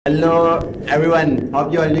Hello everyone,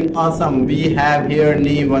 hope you are doing awesome. We have here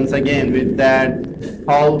𝘠 once again with that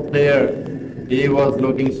Paul player. He was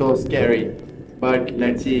looking so scary, but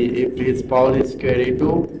let's see if his Paul is scary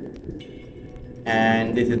too.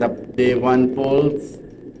 And this is the day one polls.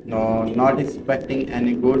 No, not expecting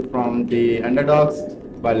any good from the underdogs,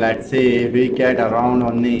 but let's see if we get around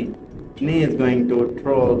on 𝘠. 𝘠 is going to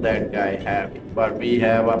troll that guy heavy, but we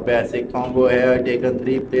have a basic combo here. TEKKEN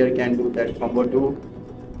 3 player can do that combo too.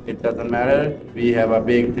 It doesn't matter. We have a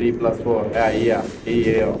big 3+4.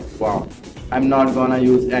 Yeah. Wow. I'm not gonna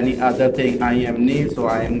use any other thing. I am 𝘠, so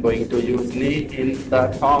I am going to use 𝘠 in the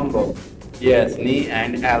combo. Yes, 𝘠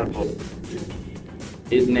and elbow.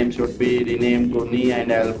 His name should be renamed to 𝘠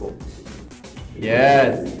and elbow.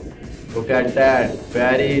 Yes. Look at that.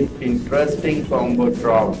 Very interesting combo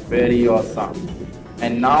drop. Very awesome.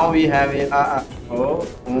 And now we have a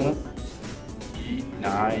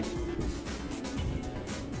nice.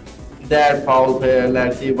 That foul player,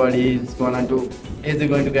 let's see what he's gonna do. Is he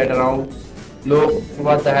going to get around? Look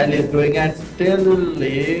what the hell he's doing, and still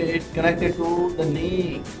it's connected to the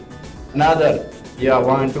𝘠. Another, yeah,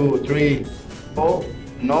 1, 2, 3. Oh,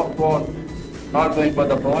 no phone. Not going for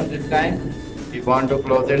the phone this time. We want to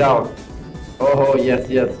close it out. Oh, yes.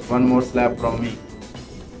 One more slap from me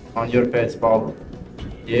on your face, Paul.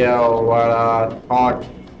 Yeah, what a hot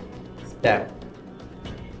step.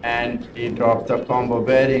 And he drops the combo.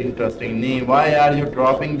 Very interesting. 𝘠, why are you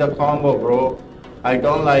dropping the combo, bro? I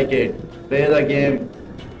don't like it. Play the game.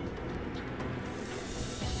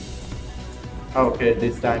 Okay,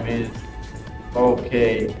 this time is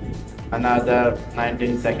okay. Another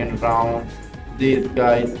 19-second round. These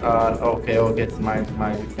guys are okay. Smile,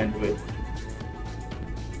 you can do it.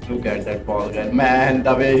 Look at that ball guy. Man,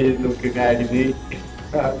 the way he's looking at me.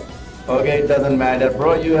 Okay, it doesn't matter,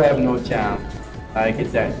 bro. You have no chance. Like he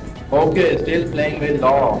said. Okay, still playing with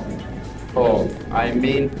Law. Paul.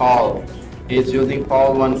 He's using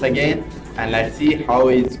Paul once again. And let's see how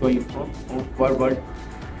he's going. What?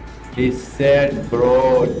 He said,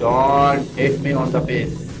 bro, don't hit me on the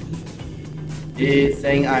face. He's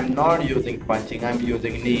saying I'm not using punching, I'm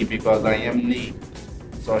using 𝘠 because I am 𝘠.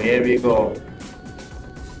 So here we go.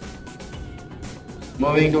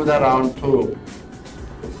 Moving to the round 2.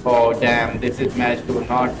 Oh damn, this is match 2,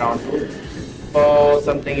 not round 2. Oh,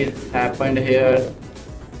 something has happened here.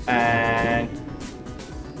 And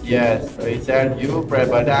yes, so he said you pray,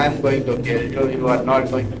 but I'm going to kill you. You are not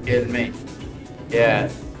going to kill me.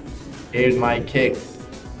 Yes, here's my kicks.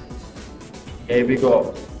 Here we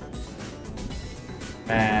go.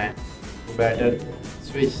 Man, you better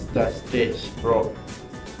switch the stage, bro.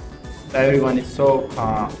 Everyone is so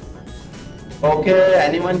calm. Okay,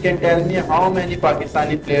 anyone can tell me how many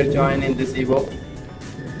Pakistani players join in this Evo?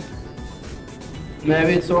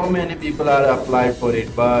 Maybe so many people are applied for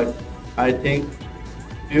it, but I think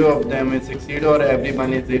few of them will succeed, or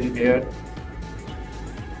everyone is in here.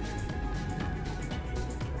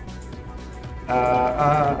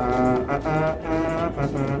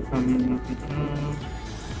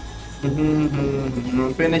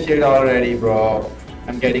 Finish it already, bro.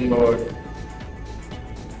 I'm getting bored.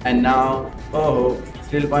 And now,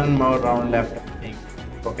 still one more round left, I think.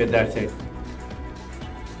 Okay, that's it.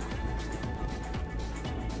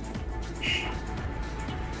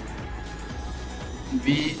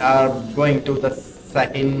 We are going to the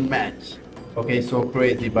second match. Okay, so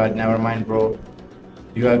crazy, but never mind, bro.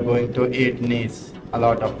 You are going to eat 𝘠s, a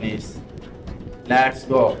lot of 𝘠s. Let's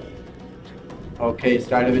go. Okay,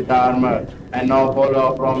 started with the armor, and now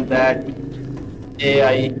follow from that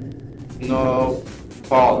AI. No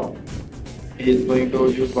fall. He is going to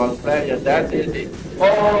use ball spread. Yes, that's easy.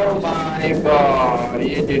 Oh my god,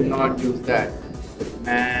 he did not use that.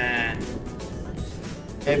 Man.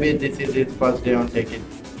 Maybe this is his first day on TEKKEN.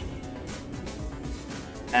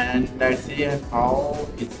 And let's see how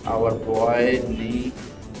is our boy 𝘠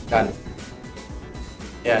done.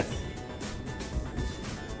 Yes.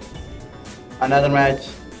 Another match.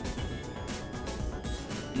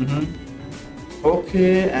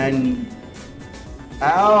 Okay, and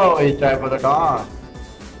now he tried for the dawn.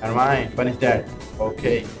 Never mind, punish that.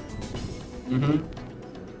 Okay.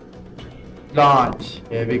 Launch.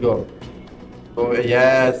 Here we go. Oh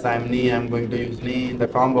yes, I'm 𝘠. I'm going to use 𝘠 in the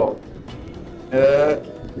combo.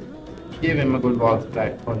 Give him a good ball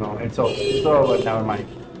strike. Oh no, it's over. It's over. Never mind.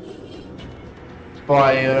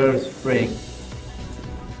 Fire spring.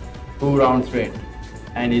 2 rounds straight,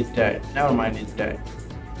 and he's dead. Never mind, he's dead.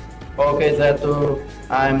 Okay, Zato,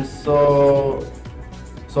 I'm so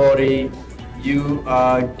sorry. You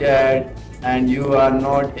are dead, and you are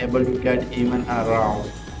not able to get even around.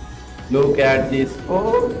 Look at this.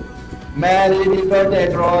 Oh. Man, Lily got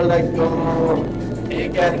that roll, like, oh, he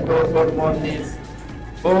can go for more this.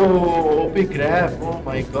 Oh, OP grab, oh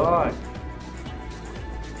my god.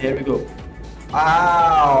 Here we go.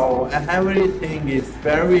 Wow, everything is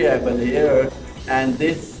variable here, and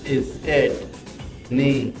this is it.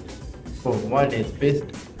 Knee. Oh, what is fist?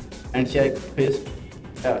 Handshake, fist.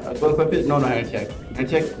 Go for fist? No, handshake.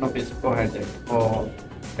 Handshake, no fist. Oh, handshake. Oh,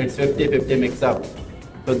 it's 50-50 mix up.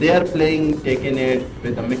 So they are playing Tekken 8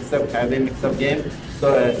 with a mix up, heavy mix up game.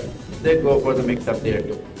 So they go for the mix up there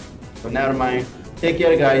too. So never mind. Take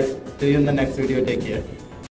care, guys. See you in the next video. Take care.